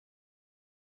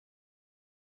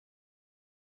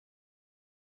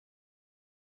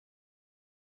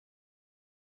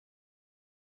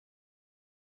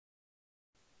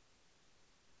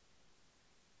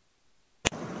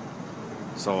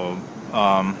So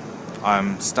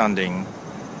I'm standing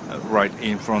right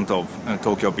in front of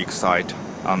Tokyo Big Sight,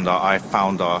 and I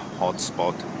found a hot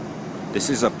spot. This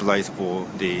is a place for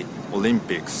the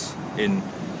Olympics in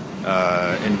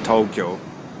Tokyo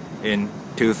in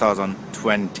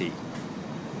 2020.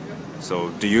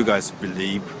 So do you guys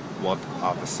believe what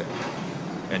Abe said?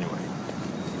 Anyway,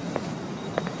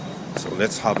 so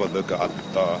let's have a look at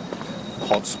the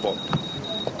hot spot.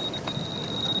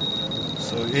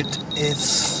 So it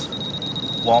is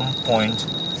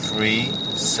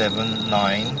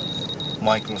 1.379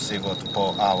 microsievert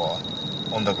per hour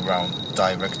on the ground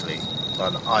directly.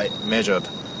 And I measured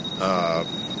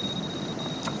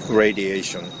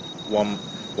radiation 1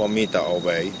 meter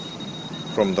away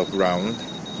from the ground,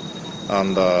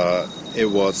 and it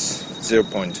was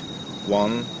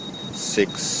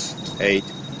 0.168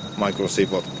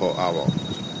 microsievert per hour.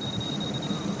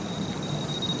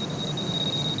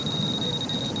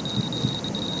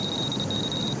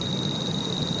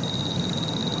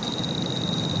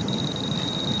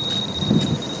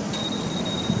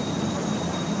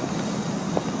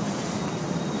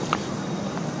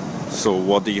 So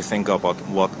what do you think about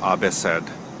what Abe said?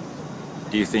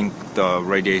 Do you think the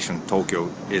radiation in Tokyo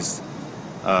is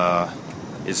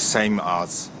same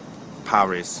as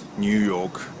Paris, New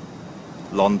York,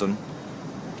 London?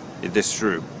 Is this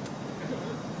true?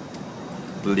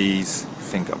 Please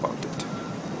think about it.